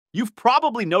You've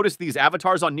probably noticed these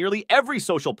avatars on nearly every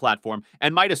social platform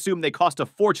and might assume they cost a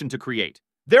fortune to create.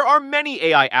 There are many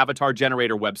AI avatar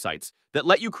generator websites that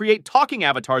let you create talking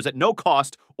avatars at no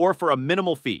cost or for a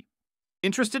minimal fee.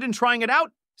 Interested in trying it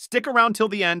out? Stick around till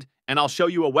the end, and I'll show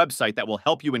you a website that will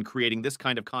help you in creating this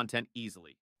kind of content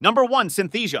easily. Number 1,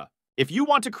 Synthesia. If you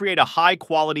want to create a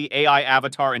high-quality AI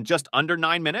avatar in just under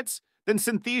 9 minutes, then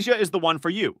Synthesia is the one for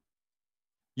you.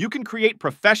 You can create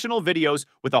professional videos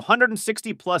with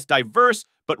 160+ diverse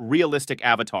but realistic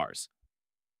avatars.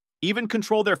 Even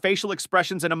control their facial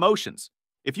expressions and emotions.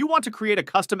 If you want to create a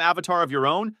custom avatar of your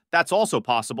own, that's also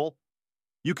possible.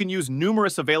 You can use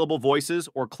numerous available voices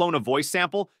or clone a voice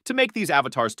sample to make these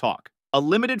avatars talk. A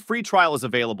limited free trial is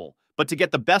available, but to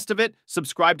get the best of it,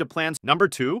 subscribe to plans. Number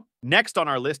 2, next on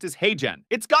our list is HeyGen.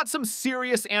 It's got some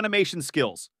serious animation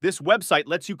skills. This website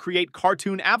lets you create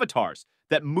cartoon avatars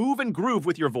that move and groove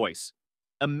with your voice.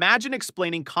 Imagine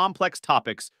explaining complex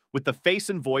topics with the face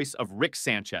and voice of Rick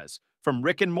Sanchez from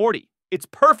Rick and Morty. It's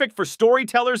perfect for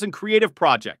storytellers and creative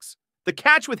projects. The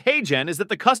catch with HeyGen is that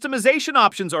the customization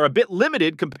options are a bit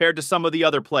limited compared to some of the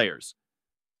other players.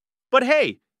 But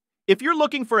hey, if you're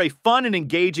looking for a fun and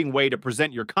engaging way to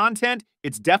present your content,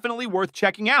 it's definitely worth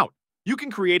checking out. You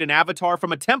can create an avatar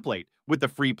from a template with the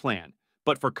free plan.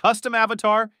 But for custom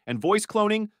avatar and voice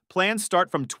cloning, plans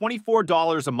start from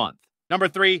 $24 a month. Number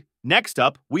 3, next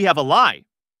up, we have Elai.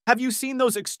 Have you seen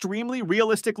those extremely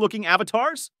realistic-looking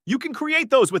avatars? You can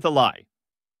create those with Elai.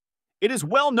 It is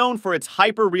well known for its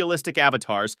hyper-realistic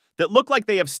avatars that look like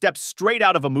they have stepped straight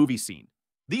out of a movie scene.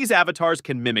 These avatars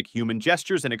can mimic human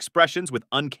gestures and expressions with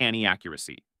uncanny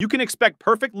accuracy. You can expect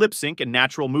perfect lip sync and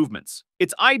natural movements.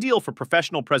 It's ideal for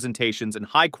professional presentations and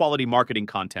high-quality marketing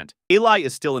content. Elai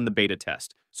is still in the beta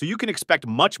test, so you can expect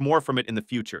much more from it in the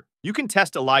future. You can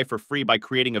test Elai for free by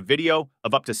creating a video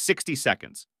of up to 60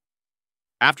 seconds.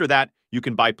 After that, you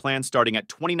can buy plans starting at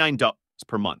 $29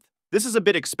 per month. This is a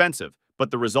bit expensive,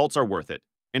 but the results are worth it.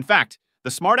 In fact, the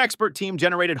Smart Expert team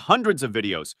generated hundreds of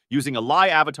videos using Elai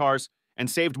avatars and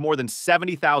saved more than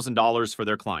 $70,000 for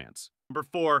their clients. Number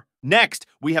 4, next,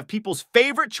 we have people's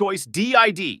favorite choice,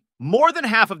 DID. More than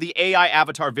half of the AI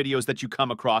avatar videos that you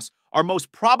come across are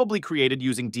most probably created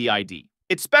using DID.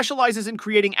 It specializes in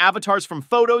creating avatars from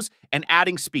photos and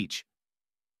adding speech.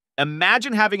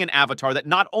 Imagine having an avatar that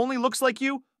not only looks like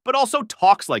you, but also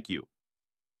talks like you.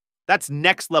 That's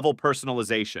next-level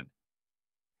personalization.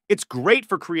 It's great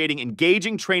for creating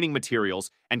engaging training materials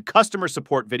and customer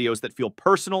support videos that feel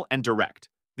personal and direct.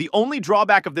 The only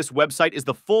drawback of this website is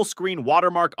the full-screen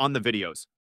watermark on the videos.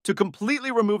 To completely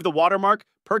remove the watermark,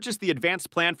 purchase the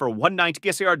advanced plan for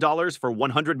 $190 for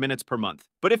 100 minutes per month.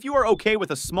 But if you are okay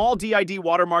with a small DID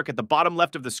watermark at the bottom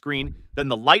left of the screen, then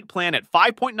the light plan at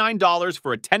 $5.9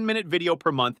 for a 10-minute video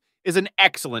per month is an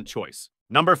excellent choice.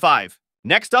 Number 5.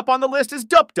 Next up on the list is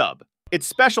DupDub. Its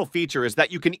special feature is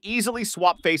that you can easily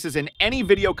swap faces in any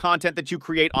video content that you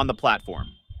create on the platform.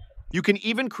 You can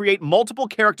even create multiple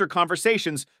character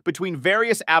conversations between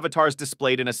various avatars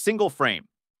displayed in a single frame.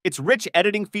 Its rich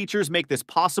editing features make this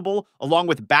possible, along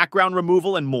with background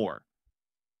removal and more.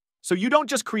 So you don't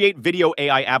just create video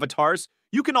AI avatars,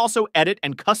 you can also edit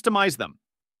and customize them.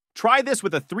 Try this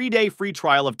with a 3-day free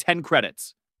trial of 10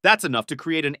 credits. That's enough to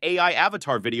create an AI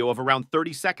avatar video of around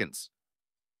 30 seconds.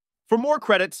 For more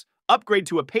credits, upgrade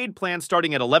to a paid plan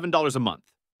starting at $11 a month.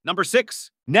 Number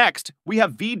 6. Next, we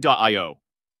have Vidnoz.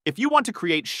 If you want to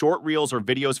create short reels or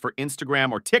videos for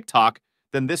Instagram or TikTok,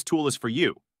 then this tool is for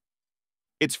you.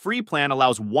 Its free plan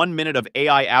allows 1 minute of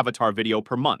AI avatar video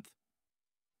per month.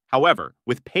 However,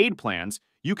 with paid plans,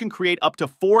 you can create up to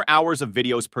 4 hours of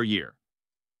videos per year.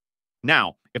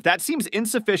 Now, if that seems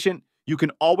insufficient, you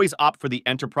can always opt for the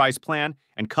enterprise plan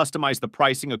and customize the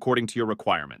pricing according to your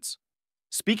requirements.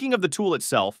 Speaking of the tool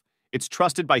itself, it's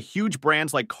trusted by huge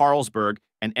brands like Carlsberg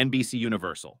and NBC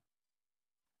Universal.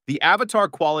 The avatar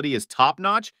quality is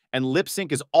top-notch, and lip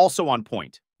sync is also on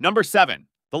point. Number 7.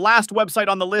 The last website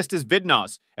on the list is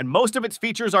Vidnoz, and most of its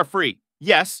features are free.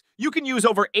 Yes, you can use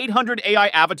over 800 AI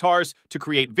avatars to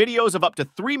create videos of up to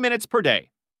 3 minutes per day.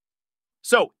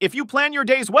 So, if you plan your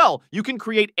days well, you can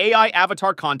create AI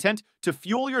avatar content to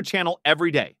fuel your channel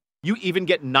every day. You even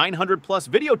get 900+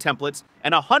 video templates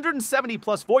and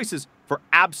 170+ voices for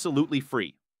absolutely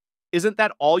free. Isn't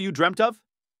that all you dreamt of?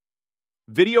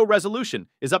 Video resolution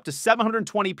is up to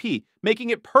 720p,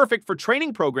 making it perfect for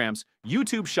training programs,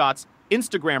 YouTube shots,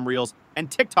 Instagram reels,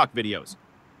 and TikTok videos.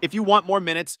 If you want more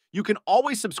minutes, you can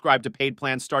always subscribe to paid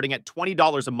plans starting at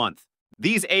 $20 a month.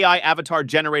 These AI avatar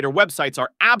generator websites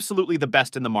are absolutely the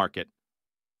best in the market.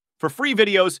 For free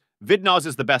videos, Vidnoz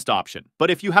is the best option. But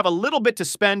if you have a little bit to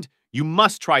spend, you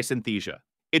must try Synthesia.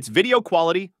 Its video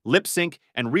quality, lip sync,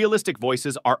 and realistic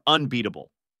voices are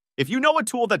unbeatable. If you know a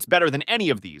tool that's better than any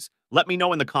of these, let me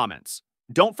know in the comments.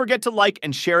 Don't forget to like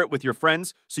and share it with your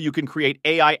friends so you can create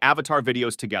AI avatar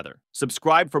videos together.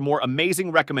 Subscribe for more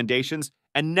amazing recommendations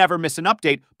and never miss an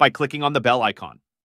update by clicking on the bell icon.